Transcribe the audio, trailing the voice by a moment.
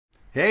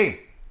Hey,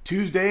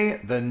 Tuesday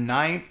the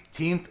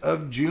 19th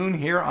of June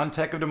here on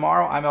Tech of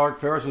Tomorrow. I'm Alec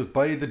Ferris with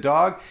Buddy the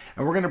Dog,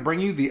 and we're going to bring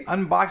you the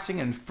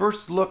unboxing and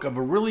first look of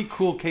a really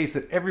cool case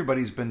that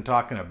everybody's been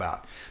talking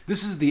about.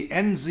 This is the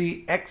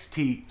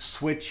NZXT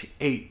Switch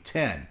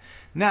 810.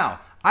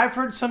 Now, I've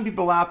heard some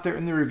people out there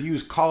in the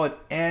reviews call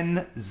it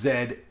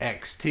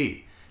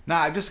NZXT. Now,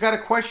 I've just got a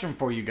question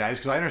for you guys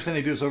because I understand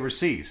they do this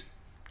overseas.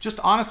 Just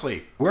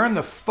honestly, where in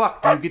the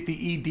fuck do you get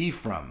the ED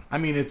from? I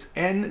mean, it's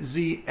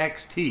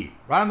NZXT,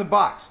 right on the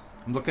box.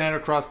 I'm looking at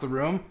it across the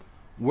room.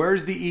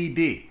 Where's the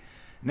ED?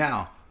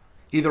 Now,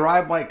 either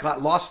I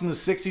got lost in the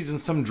 60s in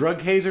some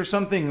drug haze or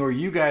something, or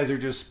you guys are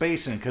just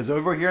spacing, because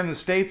over here in the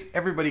States,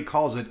 everybody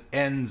calls it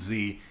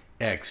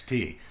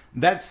NZXT.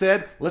 That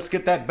said, let's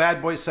get that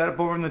bad boy set up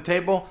over on the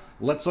table.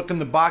 Let's look in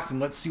the box and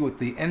let's see what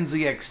the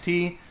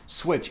NZXT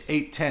Switch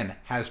 810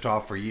 has to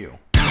offer you.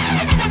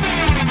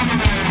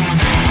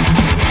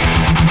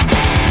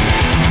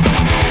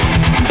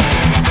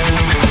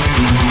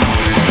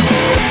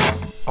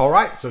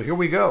 Alright, so here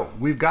we go.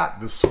 We've got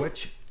the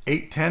Switch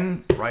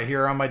 810 right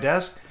here on my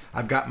desk.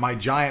 I've got my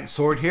giant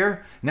sword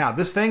here. Now,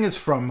 this thing is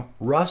from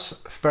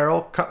Russ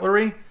Farrell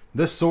Cutlery.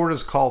 This sword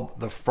is called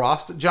the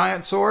Frost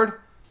Giant Sword.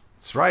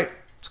 That's right,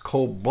 it's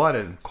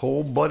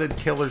cold-blooded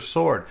killer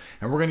sword.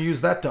 And we're going to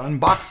use that to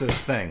unbox this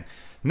thing.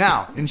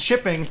 Now, in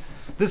shipping,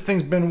 this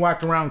thing's been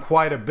whacked around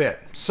quite a bit.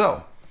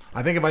 So,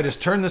 I think if I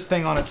just turn this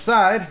thing on its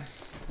side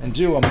and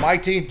do a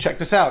mighty, check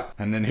this out.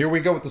 And then here we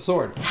go with the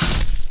sword.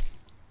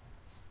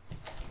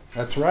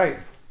 That's right.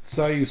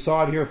 So you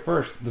saw it here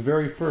first. The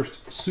very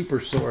first super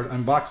sword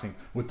unboxing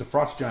with the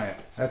Frost Giant.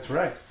 That's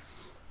right.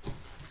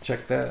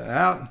 Check that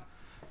out.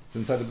 It's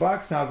inside the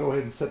box. Now I'll go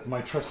ahead and set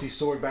my trusty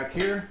sword back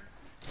here.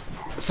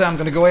 So I'm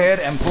going to go ahead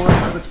and pull it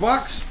out of its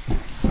box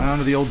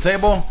onto the old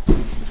table.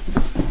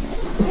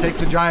 Take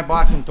the giant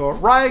box and throw it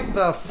right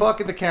the fuck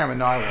at the camera.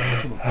 No, I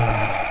won't.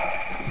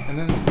 And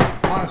then,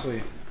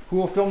 honestly, who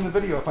will film the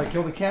video if I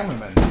kill the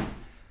cameraman?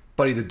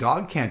 Buddy the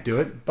dog can't do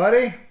it.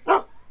 Buddy?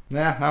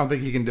 Nah, I don't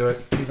think he can do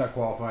it. He's not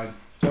qualified.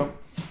 So,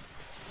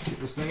 get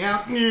this thing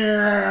out.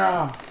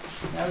 Yeah.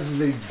 Now this is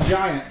a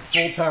giant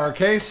full tower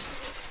case.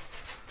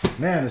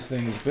 Man, this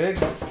thing is big.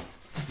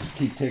 Just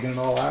keep taking it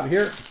all out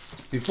here.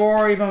 Before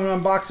I even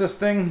unbox this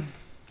thing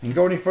and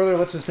go any further,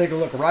 let's just take a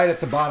look right at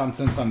the bottom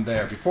since I'm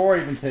there. Before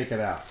I even take it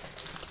out.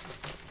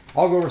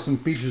 I'll go over some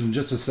features in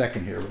just a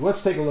second here. But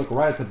let's take a look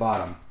right at the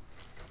bottom.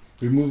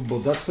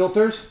 Removable dust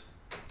filters.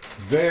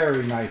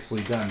 Very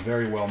nicely done.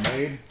 Very well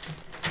made.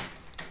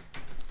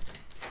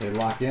 They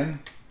lock in,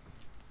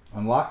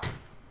 unlock.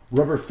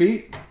 Rubber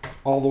feet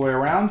all the way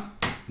around.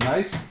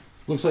 Nice.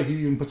 Looks like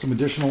you can put some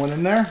additional one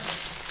in there.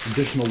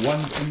 Additional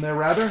ones in there,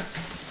 rather.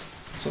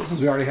 So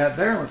since we already had it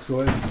there, let's go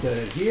ahead and set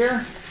it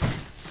here.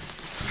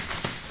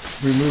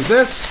 Remove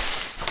this.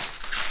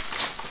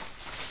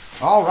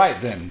 All right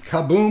then.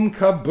 Kaboom,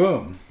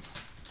 kaboom.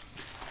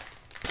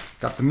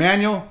 Got the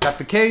manual, got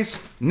the case.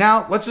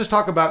 Now let's just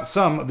talk about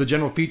some of the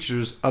general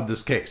features of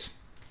this case.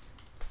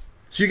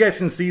 So you guys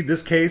can see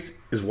this case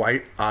is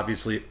white,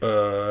 obviously.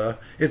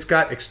 It's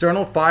got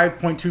external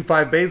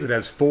 5.25 bays. It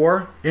has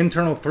 4.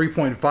 Internal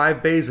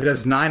 3.5 bays. It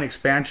has 9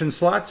 expansion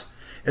slots.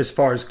 As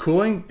far as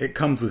cooling, it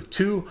comes with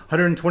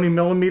 220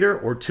 millimeter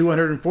or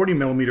 240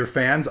 millimeter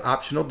fans,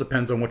 optional,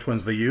 depends on which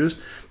ones they use.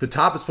 The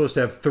top is supposed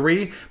to have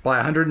 3 by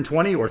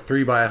 120 or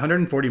 3 by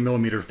 140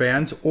 millimeter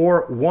fans,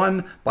 or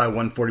 1 by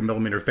 140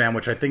 millimeter fan,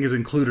 which I think is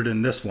included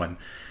in this one.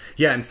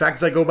 Yeah, in fact,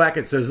 as I go back,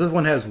 it says this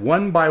one has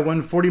 1 by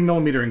 140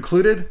 millimeter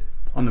included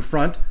on the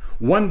front,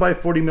 1 by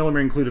 40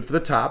 millimeter included for the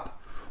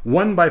top,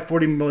 1 by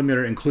 40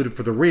 millimeter included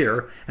for the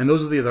rear, and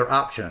those are the other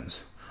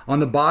options. On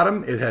the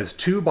bottom, it has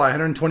 2 by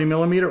 120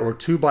 millimeter or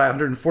 2 by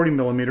 140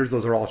 millimeters.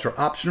 Those are also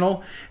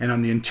optional. And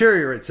on the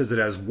interior, it says it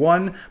has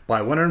 1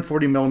 by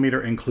 140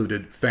 millimeter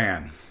included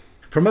fan.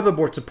 For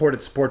motherboard support,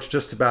 it supports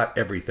just about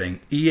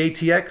everything.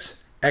 eATX,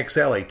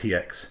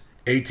 XL-ATX,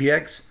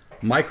 ATX,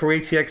 Micro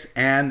ATX,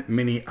 and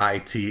Mini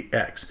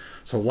ITX.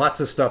 So lots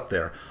of stuff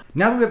there.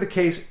 Now that we have the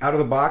case out of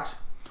the box,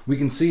 we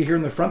can see here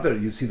in the front that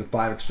you see the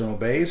 5 external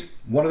bays.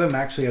 One of them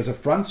actually has a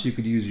front, so you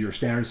could use your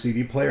standard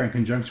CD player in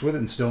conjunction with it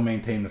and still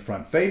maintain the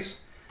front face.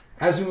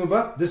 As we move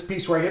up, this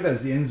piece right here that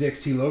has the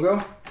NZXT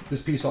logo,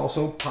 this piece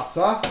also pops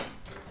off.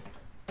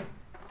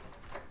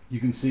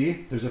 You can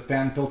see there's a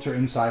fan filter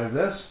inside of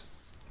this.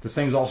 This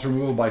thing is also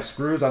removable by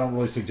screws. I don't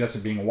really suggest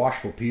it being a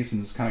washable piece,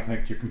 and this kind of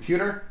connect to your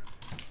computer.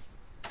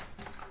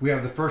 We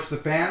have the first of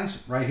the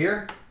fans right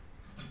here.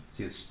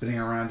 See it spinning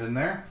around in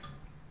there.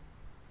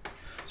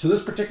 So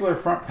this particular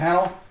front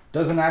panel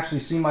doesn't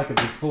actually seem like it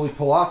would fully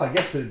pull off. I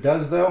guess that it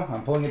does though.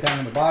 I'm pulling it down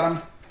on the bottom.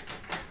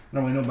 I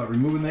don't really know about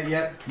removing that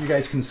yet. You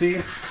guys can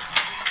see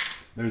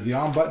there's the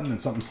on button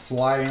and something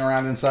sliding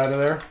around inside of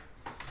there.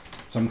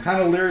 So I'm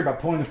kind of leery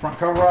about pulling the front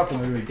cover off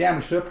and there's any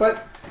damage to it,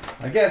 but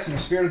I guess in the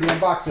spirit of the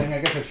unboxing,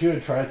 I guess I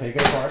should try to take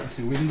it apart and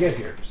see what we can get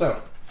here.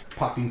 So,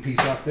 popping piece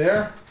off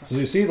there. So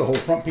you see the whole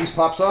front piece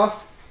pops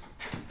off.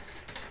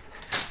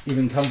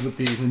 Even comes with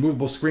the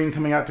removable screen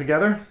coming out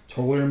together.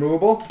 Totally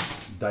removable.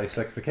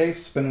 Dissects the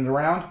case, spin it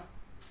around.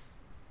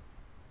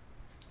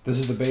 This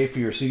is the bay for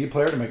your CD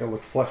player to make it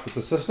look flush with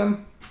the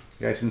system.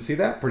 You guys can see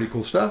that, pretty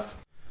cool stuff.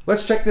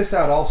 Let's check this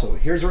out also.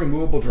 Here's a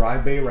removable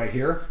drive bay right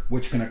here,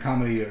 which can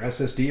accommodate either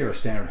SSD or a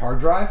standard hard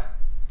drive.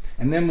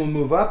 And then we'll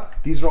move up.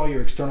 These are all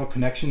your external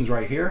connections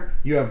right here.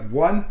 You have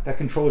one that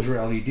controls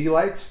your LED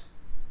lights.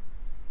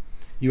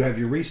 You have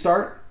your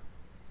restart.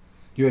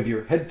 You have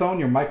your headphone,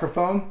 your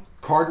microphone,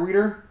 card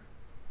reader,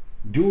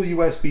 dual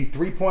USB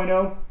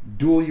 3.0,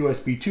 dual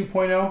USB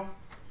 2.0,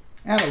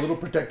 and a little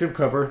protective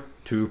cover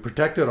to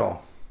protect it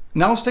all.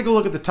 Now let's take a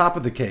look at the top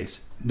of the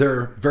case. There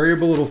are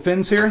variable little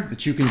fins here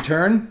that you can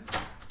turn.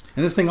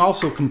 And this thing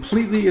also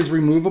completely is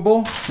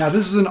removable. Now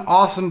this is an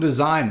awesome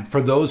design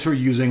for those who are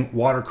using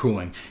water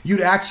cooling.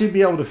 You'd actually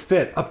be able to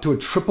fit up to a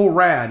triple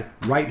rad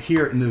right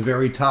here in the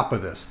very top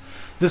of this.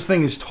 This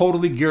thing is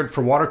totally geared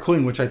for water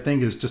cooling, which I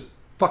think is just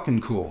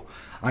fucking cool.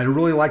 I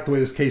really like the way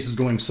this case is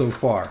going so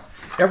far.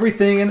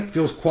 Everything in it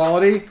feels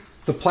quality.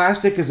 The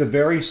plastic is a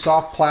very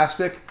soft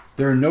plastic.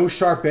 There are no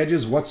sharp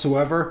edges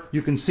whatsoever.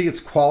 You can see it's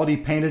quality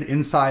painted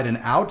inside and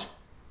out.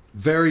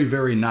 Very,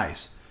 very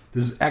nice.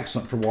 This is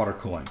excellent for water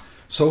cooling.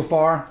 So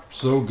far,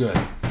 so good.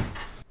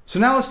 So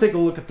now let's take a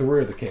look at the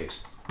rear of the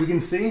case. We can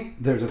see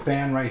there's a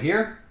fan right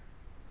here.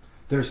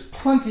 There's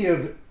plenty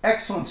of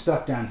excellent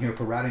stuff down here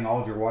for routing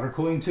all of your water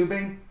cooling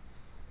tubing.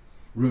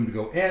 Room to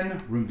go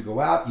in, room to go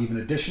out, even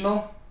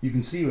additional. You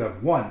can see you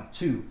have 1,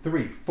 2,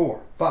 3,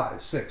 4,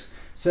 5, 6,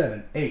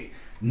 7, 8,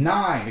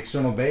 9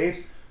 external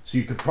bays. So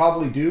you could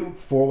probably do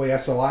 4-way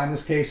SLI in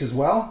this case as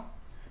well.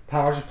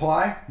 Power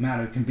supply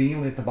mounted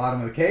conveniently at the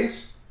bottom of the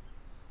case.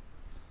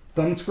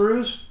 Thumb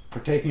screws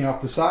for taking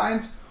off the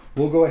sides.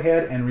 We'll go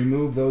ahead and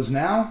remove those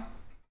now.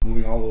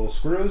 Moving all the little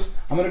screws.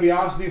 I'm going to be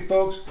honest with you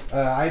folks,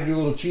 I do a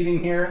little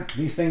cheating here.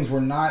 These things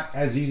were not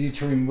as easy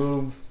to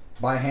remove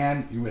by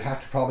hand. You would have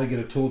to probably get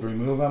a tool to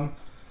remove them.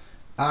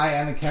 I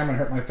and the camera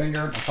hurt my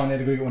finger. I finally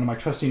had to go get one of my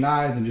trusty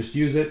knives and just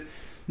use it.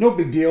 No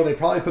big deal. They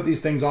probably put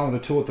these things on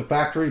with a tool at the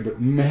factory,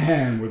 but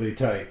man, were they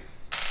tight.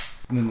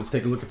 And then let's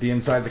take a look at the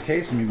inside of the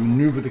case and we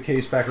maneuver the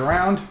case back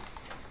around.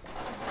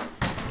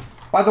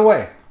 By the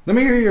way, let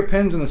me hear your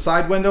opinions on the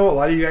side window. A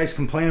lot of you guys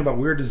complain about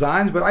weird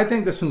designs, but I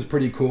think this one's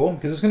pretty cool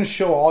because it's going to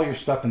show all your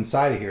stuff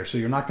inside of here, so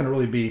you're not going to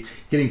really be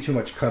getting too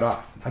much cut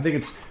off. I think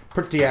it's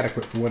pretty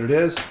adequate for what it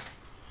is.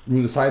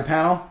 Remove the side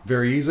panel,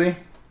 very easy.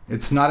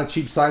 It's not a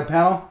cheap side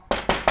panel.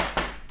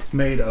 It's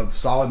made of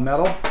solid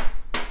metal.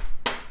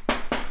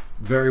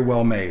 Very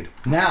well made.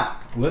 Now,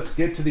 let's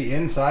get to the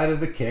inside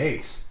of the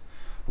case.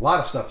 A lot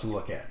of stuff to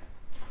look at.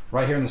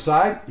 Right here on the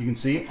side, you can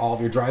see all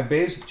of your drive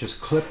bays just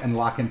clip and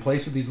lock in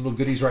place with these little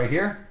goodies right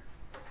here.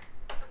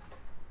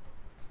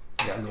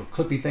 You got little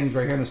clippy things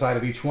right here on the side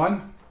of each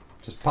one.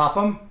 Just pop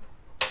them,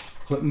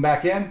 clip them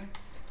back in.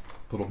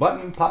 Little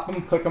button, pop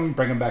them, click them,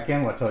 bring them back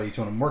in. That's how each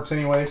one of them works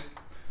anyways.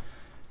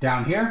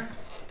 Down here,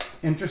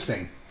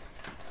 interesting.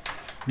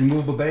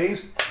 Removable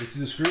bays, get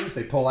through the screws,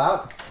 they pull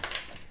out.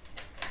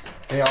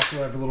 They also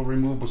have little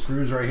removable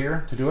screws right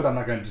here to do it. I'm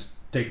not going to just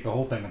take the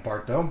whole thing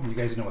apart though. You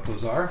guys know what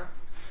those are.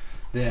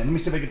 Then let me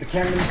see if I get the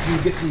camera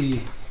to get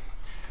the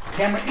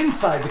camera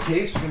inside the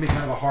case. It's going to be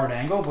kind of a hard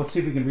angle. Let's see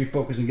if we can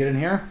refocus and get in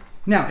here.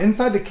 Now,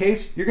 inside the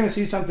case, you're going to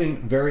see something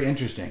very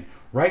interesting.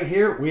 Right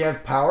here, we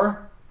have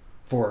power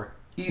for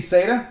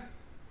eSATA.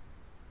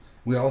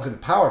 We also have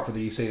the power for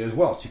the eSATA as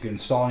well. So you can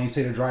install an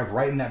eSATA drive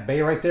right in that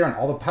bay right there, and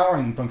all the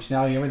powering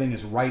functionality, everything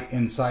is right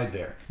inside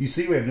there. You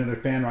see we have another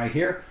fan right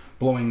here,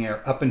 blowing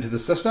air up into the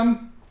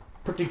system.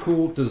 Pretty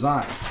cool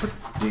design.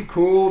 Pretty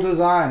cool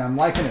design. I'm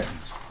liking it.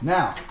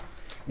 Now,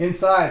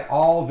 inside,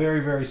 all very,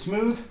 very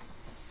smooth.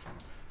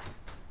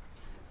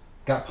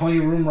 Got plenty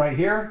of room right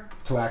here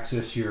to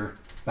access your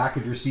back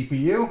of your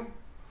CPU.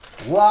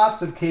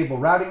 Lots of cable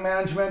routing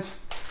management.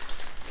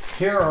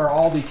 Here are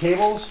all the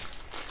cables.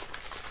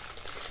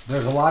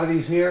 There's a lot of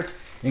these here,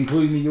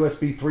 including the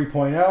USB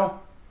 3.0.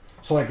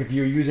 So like if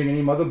you're using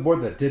any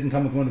motherboard that didn't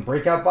come with one of the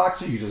breakout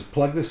boxes, you just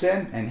plug this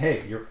in and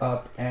hey, you're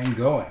up and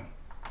going.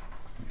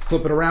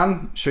 Flip it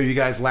around, show you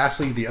guys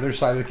lastly the other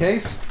side of the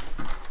case.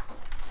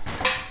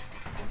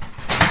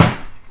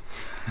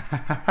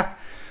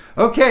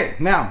 Okay,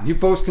 now you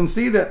folks can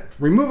see that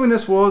removing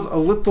this was a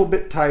little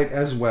bit tight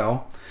as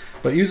well,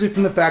 but usually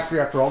from the factory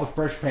after all the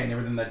fresh paint and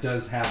everything that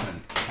does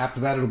happen. After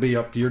that it'll be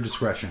up to your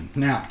discretion.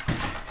 Now,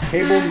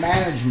 cable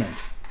management.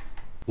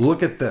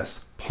 Look at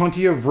this,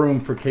 plenty of room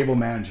for cable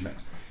management.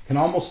 Can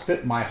almost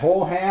fit my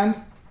whole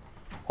hand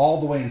all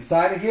the way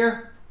inside of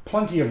here.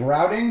 Plenty of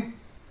routing.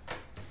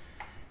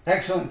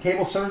 Excellent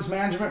cable service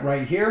management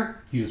right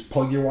here. You just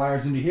plug your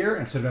wires into here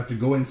instead of having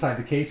to go inside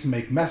the case and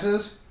make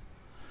messes.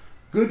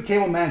 Good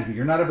cable management.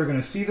 You're not ever going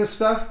to see this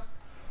stuff.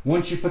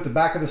 Once you put the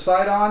back of the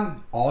side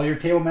on, all your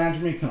cable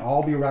management can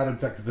all be routed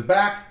back to the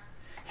back.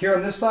 Here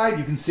on this side,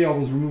 you can see all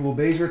those removable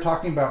bays we were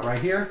talking about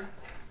right here.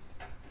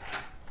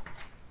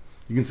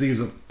 You can see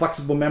there's a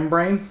flexible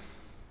membrane.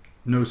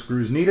 No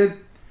screws needed.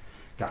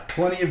 Got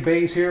plenty of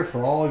bays here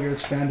for all of your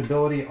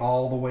expandability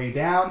all the way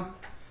down.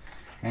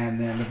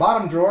 And then the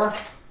bottom drawer,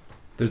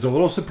 there's a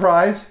little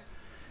surprise.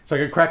 It's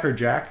like a Cracker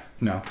Jack.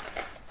 No.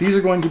 These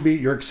are going to be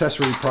your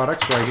accessory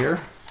products right here.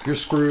 your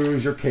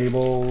screws, your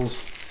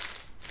cables,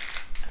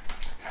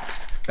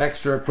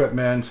 extra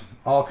equipment,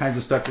 all kinds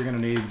of stuff you're going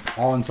to need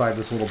all inside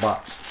this little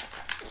box.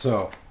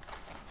 So,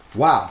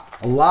 wow,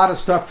 a lot of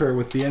stuff here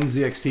with the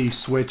NZXT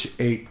Switch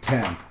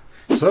 810.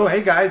 So,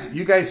 hey guys,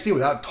 you guys see,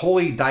 without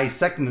totally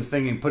dissecting this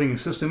thing and putting a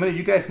system in it,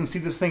 you guys can see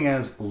this thing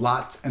has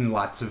lots and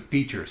lots of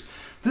features.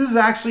 This is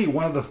actually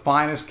one of the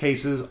finest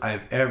cases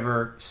I've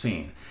ever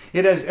seen.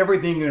 It has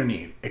everything you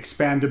need.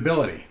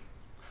 Expandability,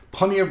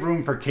 plenty of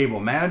room for cable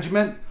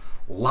management,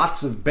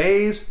 lots of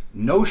bays,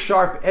 no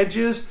sharp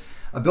edges,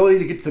 ability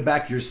to get to the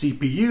back of your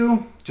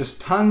CPU,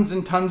 just tons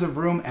and tons of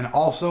room, and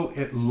also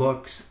it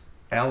looks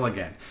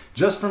elegant.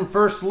 Just from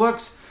first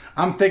looks,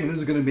 I'm thinking this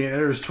is going to be an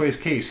editor's choice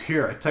case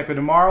here at Tech of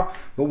Tomorrow,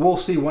 but we'll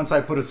see once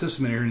I put a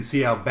system in here and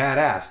see how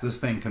badass this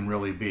thing can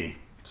really be.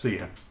 See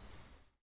ya.